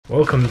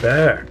Welcome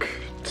back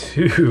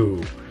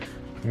to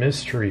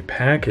mystery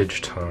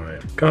package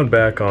time. Gone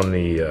back on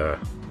the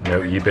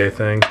no eBay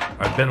thing.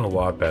 I've been a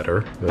lot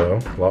better though,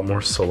 a lot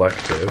more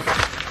selective.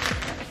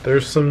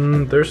 There's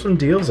some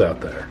deals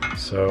out there.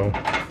 So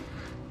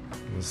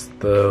as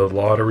the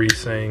lottery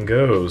saying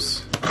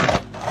goes,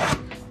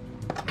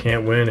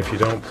 can't win if you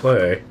don't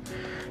play.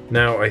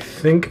 Now I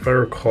think if I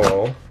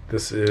recall,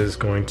 this is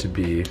going to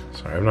be,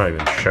 sorry, I'm not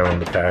even showing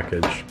the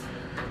package.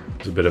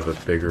 It's a bit of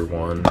a bigger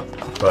one,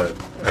 but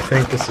I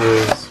think this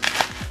is,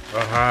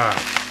 aha,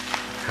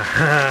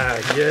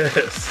 haha,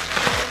 yes.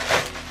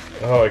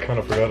 Oh, I kind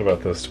of forgot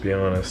about this, to be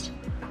honest.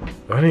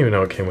 I didn't even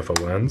know it came with a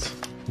lens.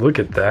 Look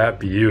at that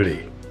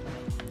beauty.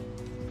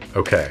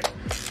 Okay.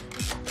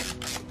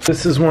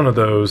 This is one of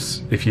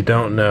those, if you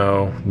don't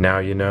know, now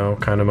you know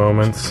kind of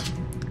moments.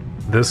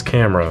 This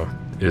camera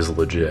is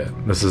legit.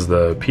 This is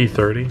the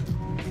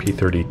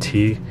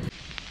P30T.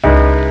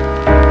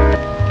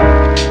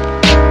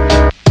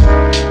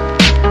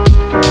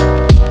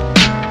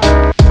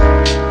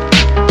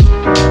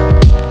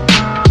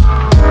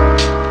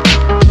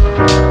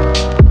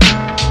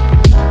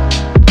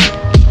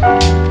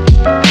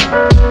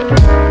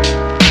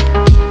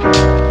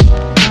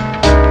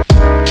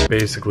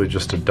 Basically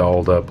just a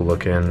dolled up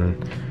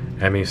looking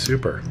ME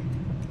Super.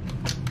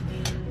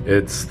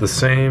 It's the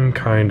same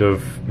kind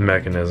of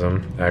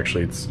mechanism.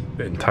 Actually, it's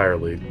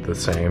entirely the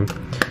same.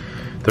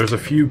 There's a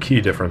few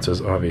key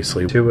differences,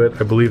 obviously, to it.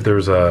 I believe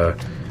there's a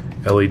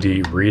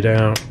LED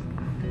readout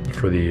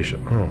for the,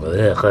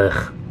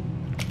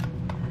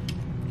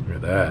 look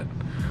at that.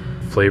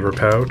 Flavor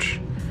pouch.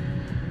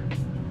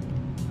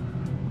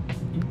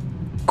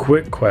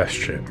 Quick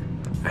question.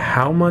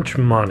 How much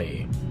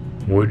money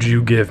would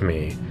you give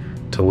me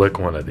to lick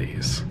one of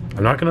these?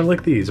 I'm not gonna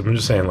lick these, I'm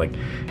just saying, like,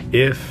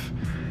 if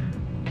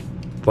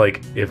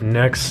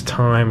next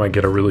time I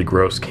get a really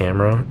gross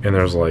camera and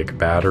there's like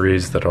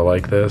batteries that are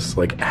like this,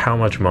 like how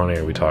much money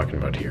are we talking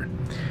about here?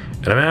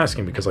 And I'm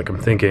asking because like I'm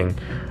thinking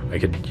I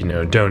could, you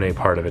know, donate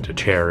part of it to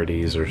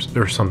charities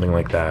or something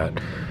like that.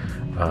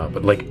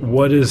 But like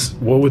what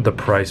would the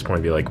price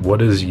point be? Like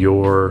what is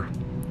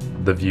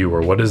the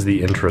viewer, what is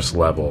the interest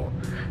level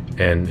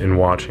in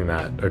watching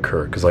that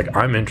occur? Because like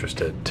I'm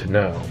interested to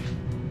know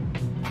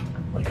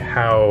like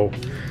how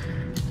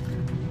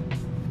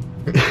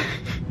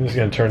this is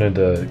gonna turn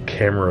into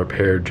camera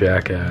repair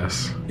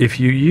jackass. If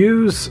you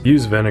use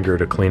vinegar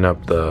to clean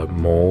up the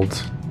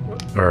mold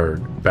or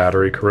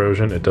battery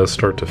corrosion, it does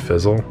start to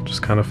fizzle, which is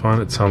kind of fun.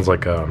 It sounds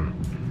like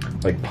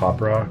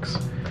Pop Rocks,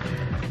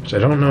 which I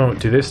don't know.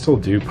 Do they still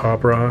do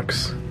Pop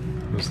Rocks?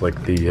 It was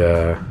like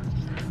the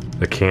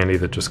candy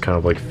that just kind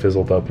of like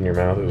fizzled up in your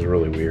mouth. It was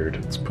really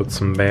weird. Let's put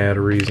some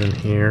batteries in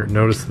here.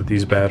 Notice that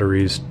these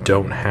batteries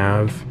don't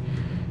have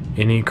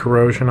any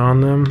corrosion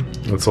on them.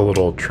 That's a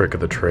little trick of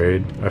the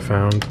trade I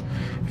found.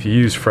 If you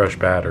use fresh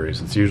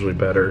batteries, it's usually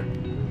better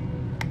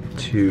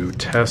to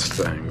test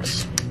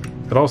things.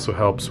 It also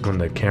helps when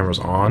the camera's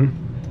on.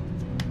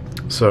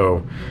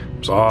 So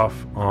it's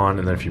off, on,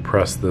 and then if you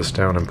press this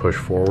down and push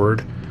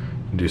forward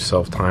and do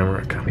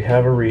self-timer, we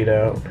have a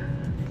readout,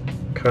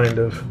 kind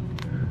of.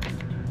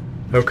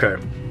 Okay,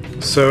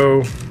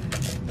 so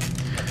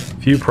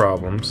few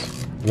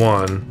problems.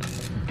 One,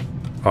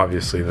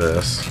 obviously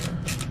this.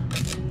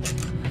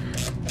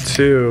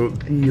 Two,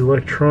 the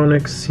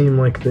electronics seem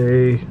like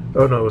they,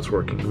 oh no, it's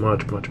working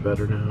much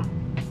better now.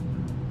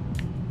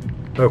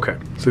 Okay,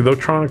 so the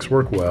electronics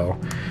work well.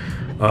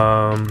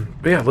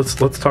 But yeah, let's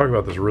talk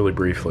about this really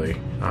briefly.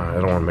 I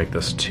don't want to make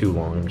this too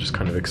long. I'm just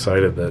kind of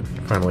excited that I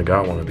finally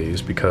got one of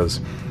these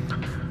because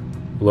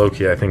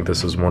low-key, I think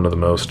this is one of the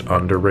most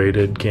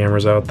underrated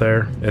cameras out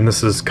there. And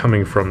this is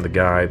coming from the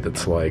guy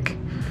that's like,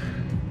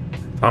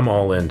 I'm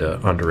all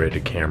into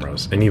underrated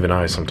cameras. And even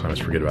I sometimes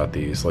forget about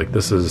these. Like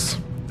this is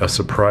a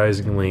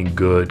surprisingly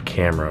good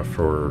camera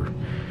for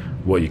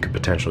what you could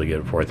potentially get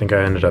it for. I think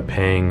I ended up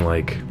paying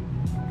like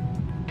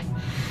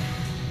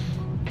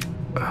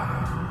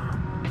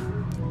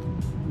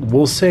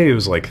we'll say it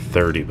was like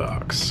 30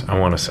 bucks. I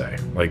want to say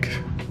like,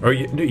 oh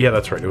yeah,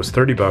 that's right. It was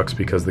 30 bucks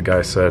because the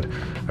guy said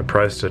I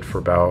priced it for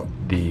about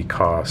the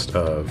cost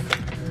of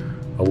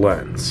a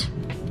lens.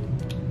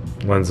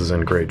 Lens is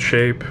in great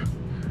shape.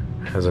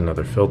 Has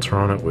another filter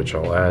on it, which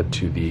I'll add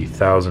to the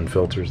 1,000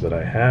 filters that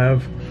I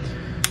have.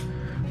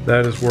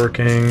 That is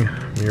working.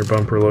 Mirror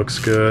bumper looks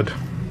good.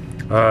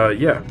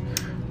 Yeah,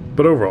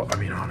 but overall, I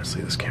mean,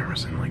 honestly, this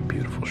camera's in like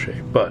beautiful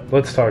shape. But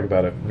let's talk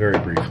about it very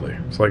briefly.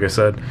 So like I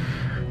said,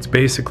 it's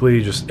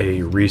basically just a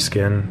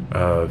reskin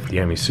of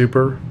the ME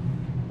Super,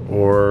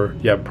 or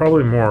yeah,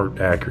 probably more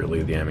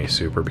accurately the ME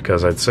Super,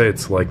 because I'd say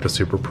it's like the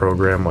Super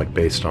program, like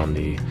based on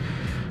the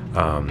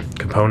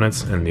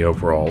components and the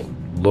overall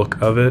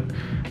look of it.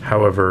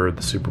 However,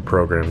 the Super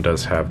program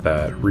does have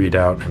that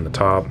readout in the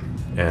top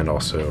and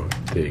also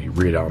the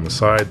readout on the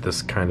side.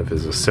 This kind of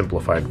is a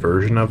simplified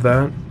version of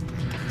that.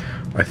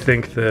 I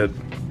think that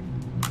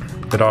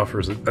It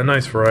offers a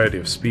nice variety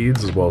of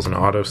speeds as well as an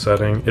auto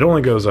setting. It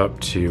only goes up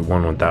to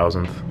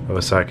 1/1000th of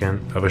a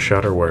second of a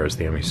shutter, whereas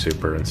the ME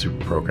Super and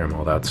Super Program,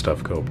 all that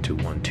stuff, go up to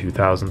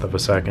 1/2000th of a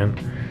second.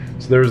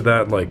 So there's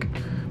that like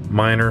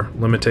minor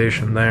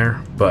limitation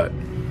there, but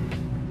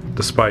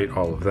despite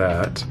all of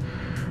that,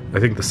 I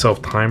think the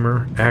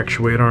self-timer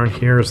actuator on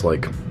here is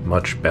like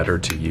much better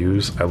to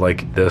use. I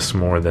like this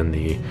more than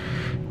the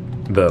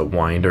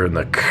winder and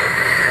the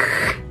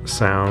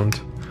sound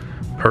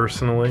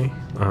personally.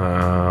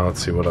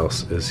 Let's see what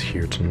else is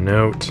here to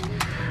note.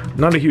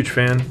 Not a huge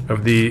fan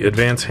of the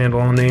advance handle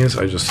on these.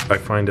 I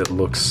find it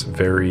looks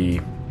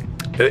very,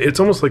 it's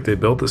almost like they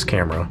built this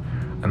camera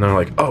and they're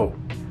like, oh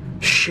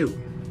shoot,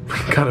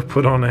 gotta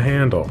put on a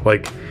handle.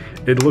 Like,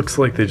 it looks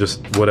like they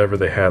just, whatever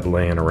they had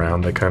laying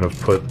around, they kind of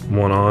put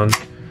one on.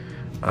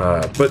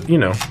 But you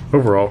know,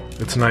 overall,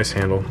 it's a nice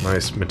handle,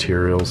 nice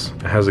materials.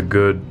 It has a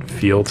good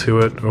feel to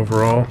it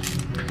overall.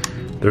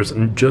 There's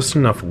just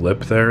enough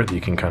lip there that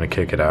you can kind of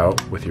kick it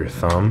out with your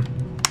thumb.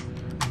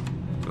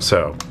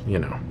 So, you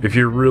know, if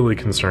you're really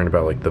concerned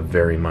about like the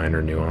very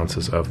minor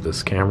nuances of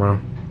this camera,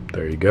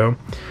 there you go.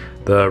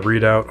 The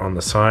readout on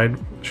the side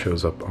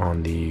shows up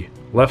on the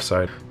left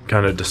side,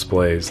 kind of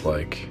displays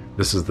like,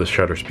 this is the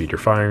shutter speed you're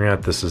firing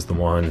at, this is the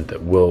one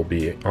that will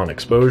be on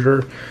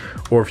exposure,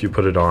 or if you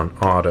put it on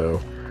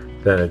auto,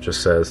 then it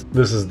just says,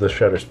 this is the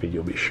shutter speed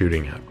you'll be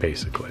shooting at,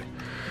 basically.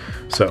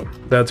 So,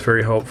 that's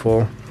very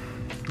helpful.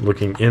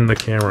 Looking in the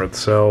camera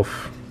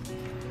itself,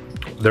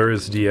 there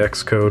is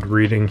DX code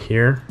reading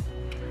here.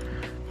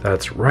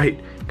 That's right,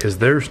 because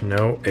there's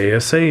no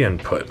ASA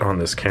input on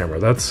this camera.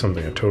 That's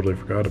something I totally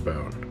forgot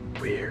about.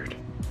 Weird.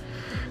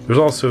 There's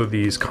also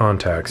these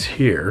contacts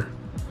here,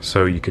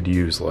 so you could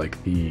use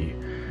like the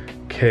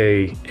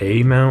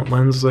KA mount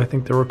lenses, I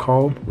think they were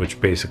called,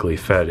 which basically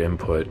fed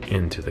input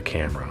into the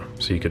camera.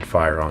 So you could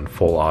fire on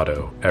full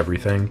auto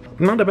everything.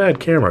 Not a bad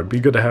camera, it'd be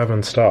good to have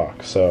in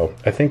stock. So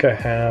I think I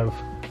have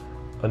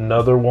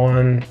another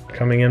one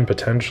coming in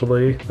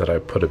potentially that I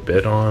put a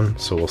bid on,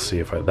 so we'll see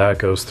if that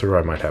goes through.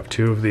 I might have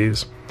two of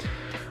these.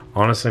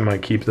 Honestly,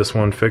 might keep this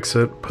one, fix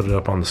it, put it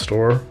up on the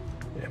store.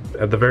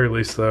 At the very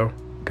least though,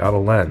 got a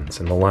lens,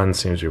 and the lens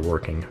seems to be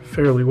working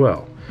fairly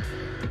well.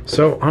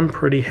 So I'm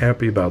pretty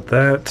happy about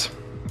that.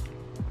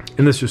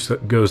 And this just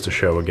goes to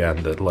show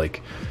again that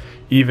like,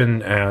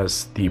 even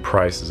as the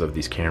prices of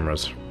these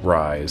cameras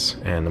rise,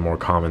 and the more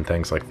common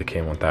things like the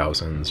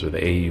K1000s or the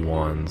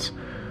AE1s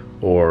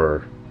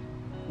or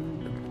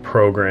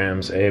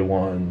programs,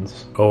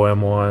 A1s,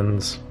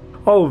 OM1s,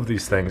 all of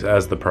these things,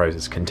 as the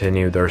prices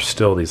continue, there are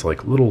still these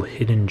like little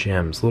hidden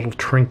gems, little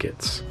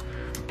trinkets.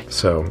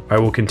 So I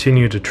will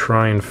continue to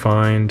try and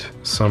find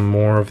some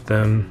more of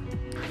them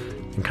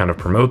and kind of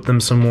promote them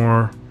some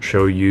more,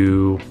 show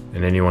you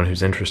and anyone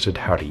who's interested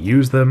how to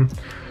use them.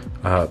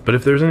 But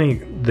if there's any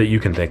that you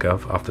can think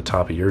of off the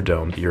top of your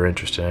dome that you're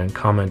interested in,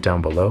 comment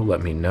down below,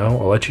 let me know.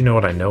 I'll let you know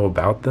what I know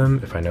about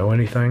them if I know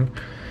anything.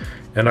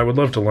 And I would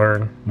love to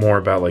learn more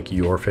about like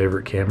your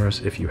favorite cameras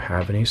if you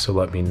have any, so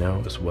let me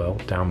know as well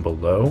down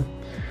below.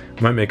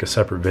 I might make a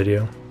separate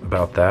video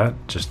about that,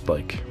 just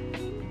like,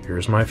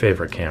 here's my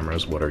favorite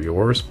cameras, what are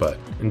yours? But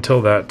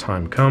until that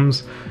time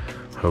comes,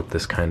 I hope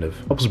this kind of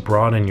helps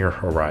broaden your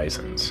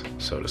horizons,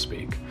 so to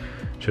speak.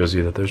 Shows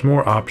you that there's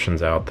more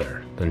options out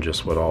there than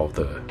just what all of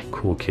the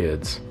cool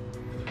kids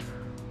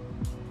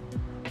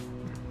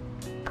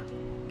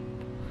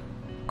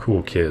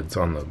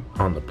on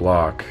the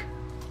block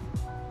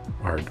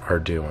are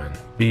doing.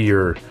 Be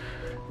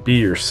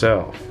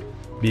yourself.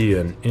 Be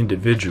an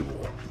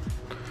individual.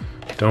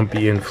 Don't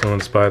be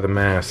influenced by the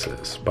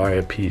masses. Buy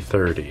a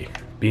P30.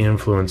 Be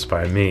influenced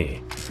by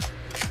me.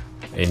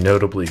 A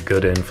notably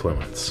good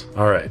influence.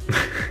 Alright.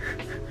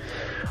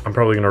 I'm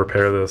probably going to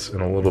repair this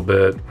in a little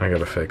bit. I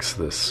gotta fix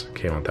this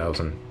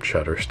K1000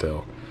 shutter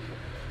still.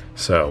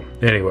 So,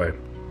 anyway,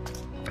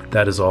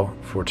 that is all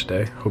for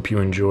today. Hope you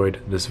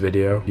enjoyed this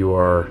video. If you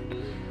are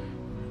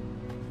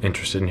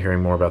interested in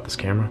hearing more about this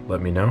camera,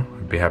 let me know.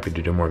 I'd be happy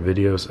to do more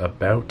videos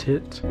about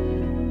it.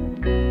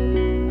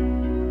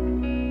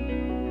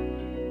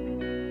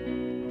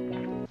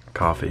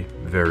 Coffee,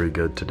 very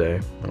good today,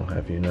 I'll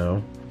have you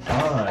know.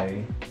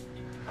 I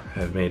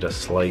have made a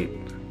slight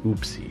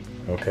oopsie,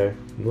 okay?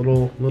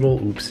 Little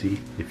oopsie,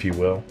 if you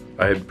will.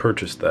 I had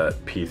purchased that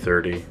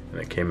P30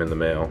 and it came in the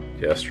mail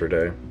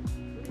yesterday.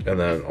 And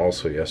then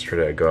also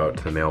yesterday I go out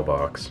to the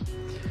mailbox,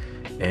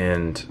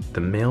 and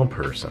the mail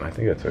person, I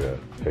think I took a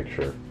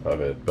picture of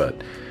it,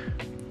 but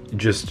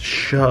just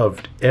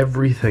shoved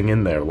everything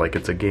in there like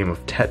it's a game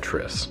of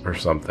Tetris or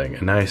something.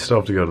 And now I still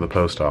have to go to the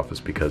post office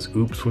because,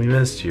 oops, we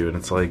missed you. And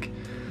it's like,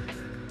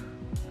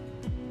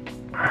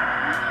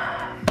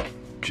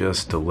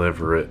 just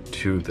deliver it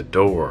to the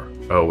door.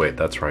 Oh wait,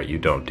 that's right, you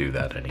don't do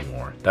that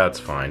anymore. That's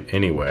fine.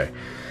 Anyway,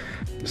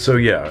 so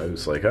yeah, I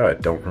was like, oh, I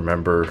don't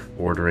remember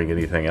ordering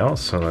anything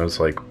else, and I was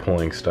like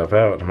pulling stuff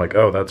out. I'm like,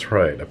 oh, that's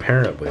right.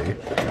 Apparently,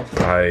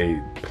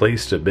 I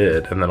placed a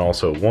bid and then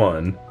also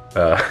won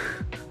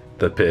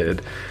the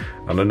bid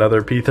on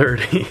another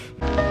P30.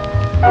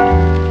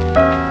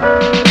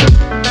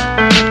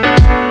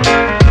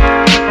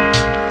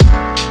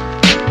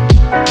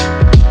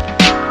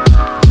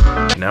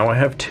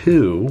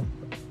 2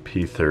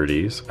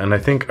 P30s, and I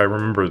think I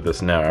remember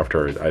this now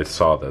after I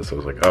saw this. I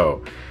was like,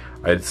 oh,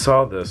 I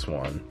saw this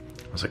one.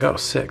 I was like, oh,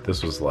 sick.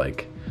 This was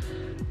like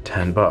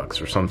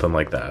 $10 or something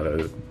like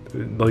that.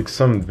 Like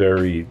some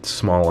very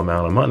small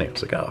amount of money. I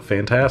was like, oh,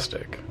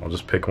 fantastic. I'll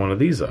just pick one of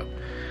these up.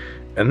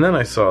 And then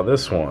I saw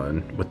this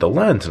one with the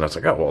lens, and I was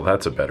like, oh, well,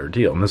 that's a better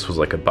deal. And this was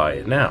like a buy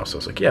it now. So I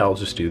was like, yeah, I'll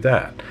just do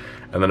that.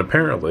 And then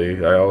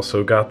apparently I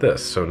also got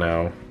this. So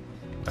now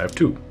I have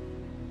 2.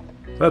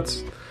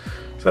 That's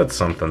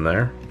something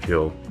there.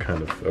 Feel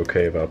kind of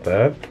okay about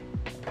that.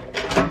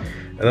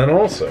 And then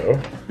also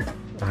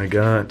I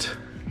got,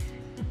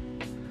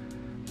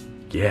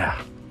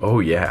 yeah, oh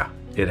yeah,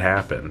 it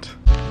happened.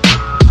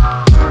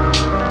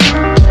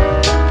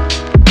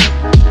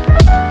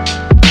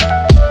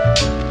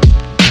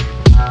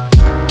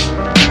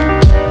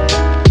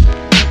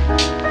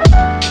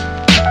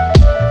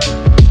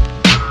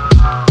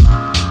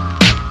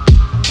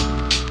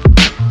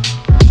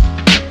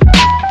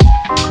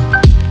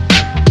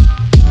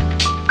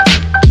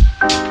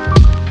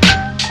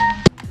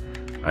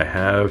 I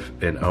have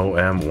an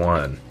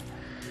OM-1.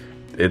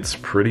 It's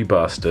pretty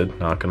busted,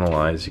 not gonna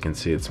lie. As you can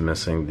see, it's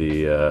missing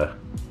the,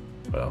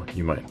 well,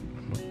 you might,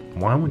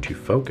 why won't you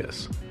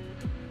focus?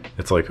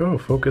 It's like, oh,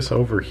 focus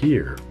over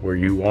here, where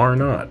you are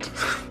not.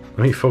 Let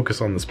me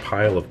focus on this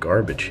pile of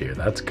garbage here,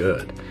 that's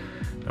good.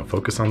 Now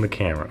focus on the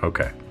camera,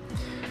 okay.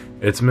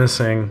 It's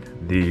missing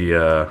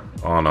the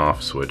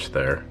on-off switch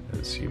there,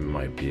 as you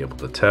might be able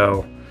to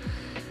tell.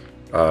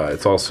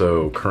 It's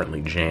also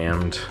currently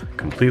jammed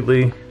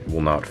completely. It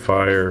will not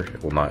fire,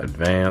 it will not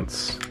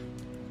advance.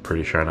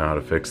 Pretty sure I know how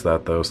to fix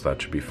that though, so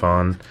that should be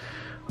fun.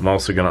 I'm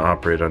also going to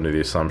operate under the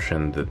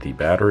assumption that the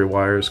battery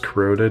wire is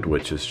corroded,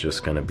 which is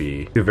just going to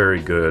be a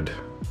very good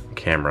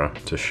camera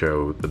to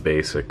show the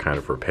basic kind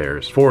of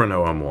repairs for an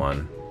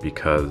OM-1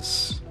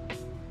 because,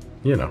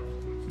 you know,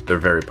 they're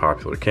very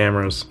popular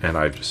cameras and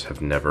I just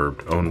have never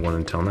owned one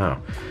until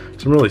now.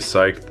 So I'm really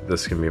psyched that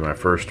this can be my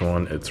first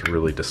one. It's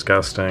really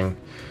disgusting.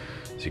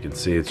 As you can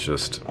see, it's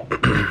just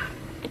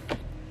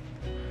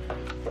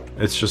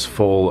it's just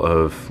full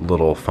of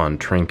little fun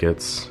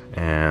trinkets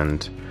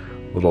and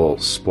little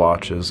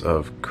splotches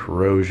of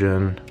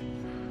corrosion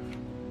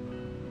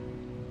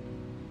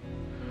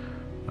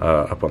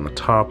up on the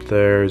top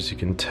there, as you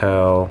can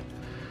tell.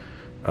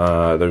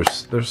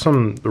 There's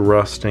some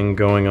rusting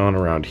going on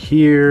around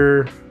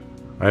here.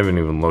 I haven't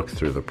even looked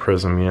through the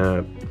prism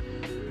yet.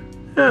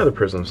 Yeah, the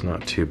prism's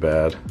not too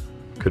bad.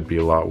 Could be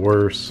a lot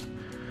worse.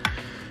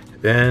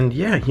 And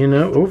yeah, you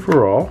know,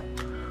 overall,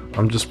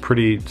 I'm just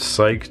pretty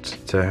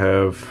psyched to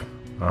have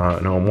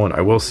an OM-1.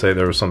 I will say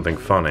there was something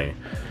funny.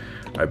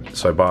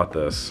 So I bought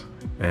this,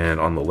 and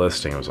on the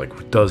listing, it was like,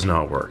 it does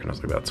not work. And I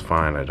was like, that's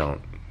fine. I don't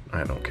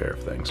care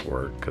if things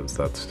work, because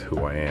that's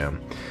who I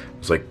am. It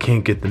was like,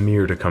 can't get the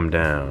mirror to come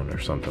down, or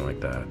something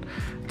like that.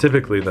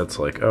 Typically, that's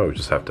like, oh,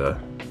 just have to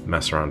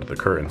mess around with the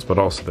curtains. But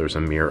also, there's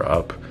a mirror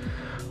up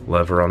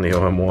lever on the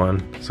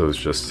OM-1, so it's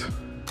just,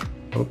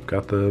 oh,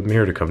 got the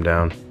mirror to come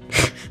down.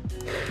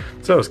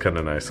 So that was kind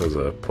of nice. That was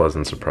a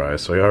pleasant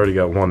surprise. So I already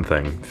got one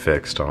thing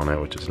fixed on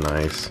it, which is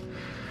nice.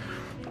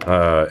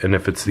 And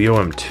if it's the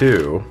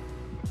OM-2,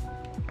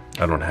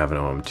 I don't have an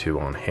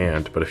OM-2 on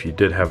hand, but if you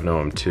did have an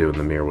OM-2 and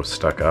the mirror was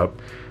stuck up,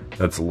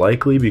 that's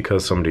likely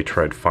because somebody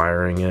tried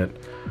firing it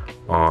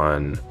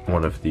on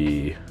one of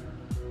the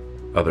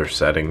other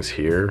settings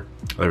here.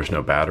 There's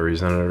no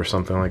batteries in it or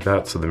something like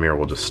that, so the mirror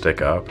will just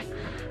stick up.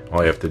 All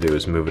you have to do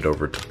is move it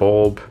over to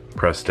bulb,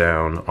 press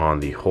down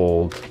on the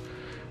hold,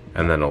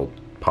 and then it'll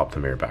pop the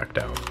mirror back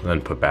down. And then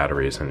put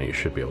batteries in it, you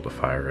should be able to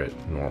fire it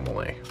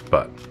normally.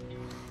 But,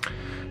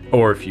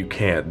 or if you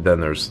can't, then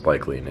there's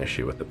likely an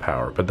issue with the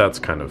power. But that's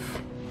kind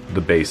of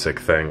the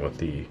basic thing with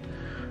the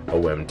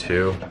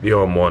OM-2. The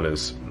OM-1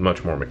 is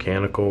much more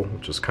mechanical,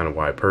 which is kind of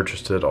why I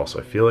purchased it. Also,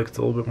 I feel like it's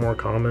a little bit more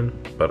common,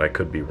 but I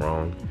could be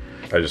wrong.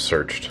 I just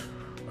searched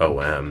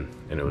OM,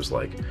 and it was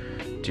like,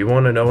 do you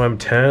want an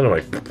OM-10? I'm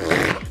like,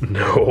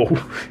 no.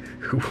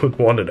 Who would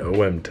want an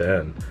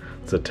OM-10?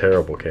 It's a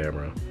terrible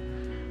camera.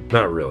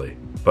 Not really,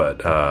 but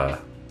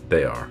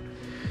they are.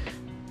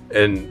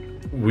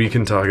 And we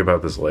can talk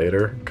about this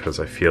later, because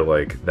I feel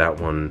like that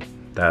one,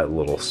 that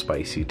little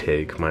spicy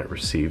take might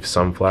receive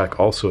some flack.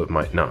 Also, it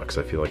might not, because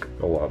I feel like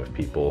a lot of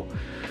people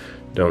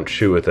don't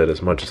chew with it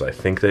as much as I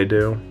think they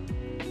do.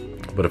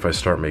 But if I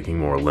start making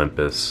more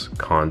Olympus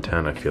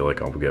content, I feel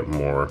like I'll get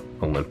more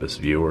Olympus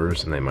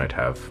viewers, and they might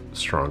have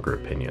stronger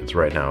opinions.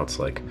 Right now, it's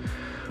like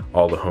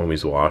all the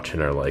homies watching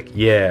are like,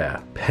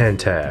 yeah,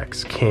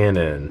 Pentax,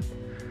 Canon,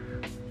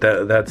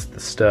 that's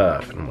the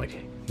stuff. And I'm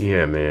like,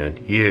 yeah,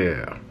 man,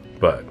 yeah.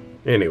 But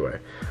anyway,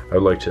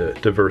 I'd like to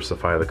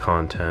diversify the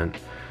content,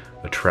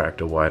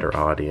 attract a wider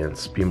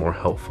audience, be more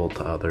helpful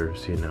to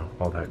others, you know,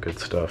 all that good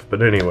stuff.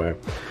 But anyway,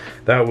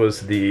 that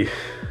was the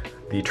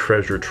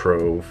treasure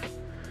trove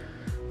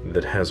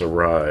that has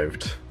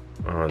arrived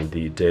on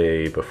the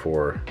day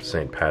before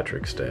St.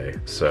 Patrick's Day.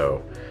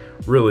 So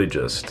really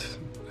just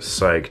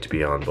psyched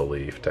beyond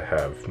belief to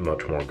have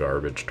much more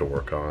garbage to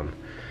work on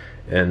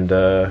and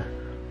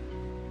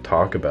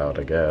talk about,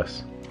 I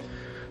guess.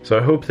 So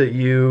I hope that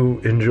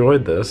you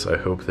enjoyed this. I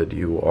hope that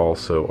you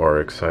also are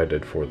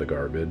excited for the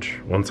garbage.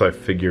 Once I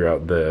figure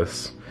out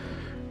this,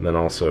 then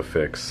also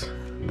fix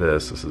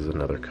this. This is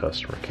another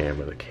customer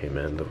camera that came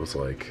in that was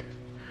like,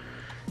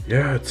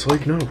 yeah, it's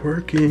like not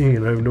working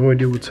and I have no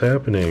idea what's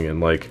happening. And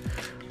like,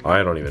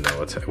 I don't even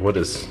know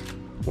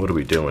what are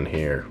we doing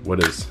here? What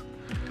is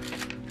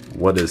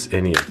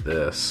any of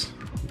this?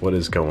 What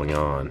is going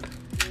on?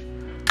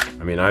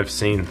 I mean, I've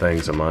seen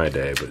things in my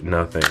day, but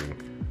nothing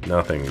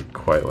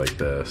quite like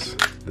this.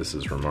 This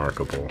is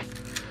remarkable.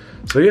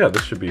 So yeah,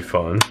 this should be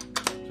fun.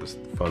 Just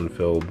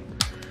fun-filled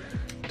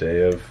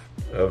day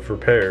of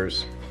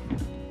repairs.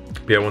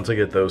 But yeah, once I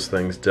get those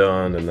things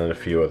done and then a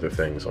few other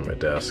things on my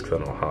desk,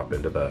 then I'll hop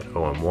into that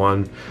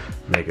OM-1,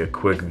 make a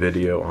quick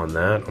video on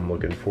that. I'm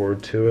looking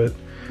forward to it.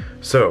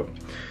 So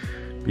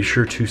be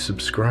sure to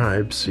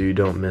subscribe so you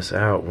don't miss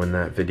out when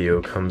that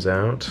video comes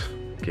out.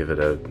 Give it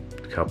a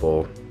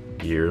couple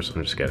years.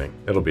 I'm just kidding.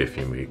 It'll be a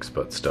few weeks,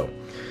 but still,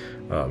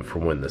 for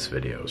when this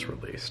video is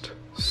released.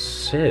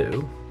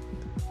 So,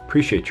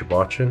 appreciate you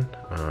watching.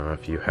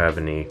 If you have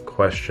any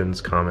questions,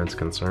 comments,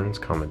 concerns,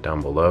 comment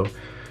down below.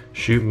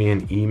 Shoot me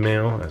an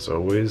email, as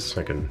always.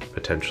 I can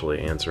potentially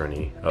answer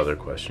any other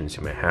questions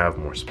you may have,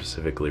 more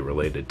specifically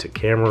related to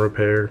camera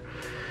repair.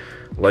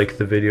 Like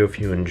the video if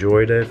you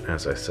enjoyed it.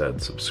 As I said,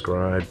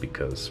 subscribe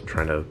because I'm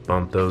trying to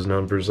bump those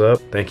numbers up.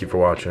 Thank you for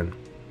watching.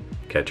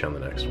 Catch you on the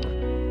next one.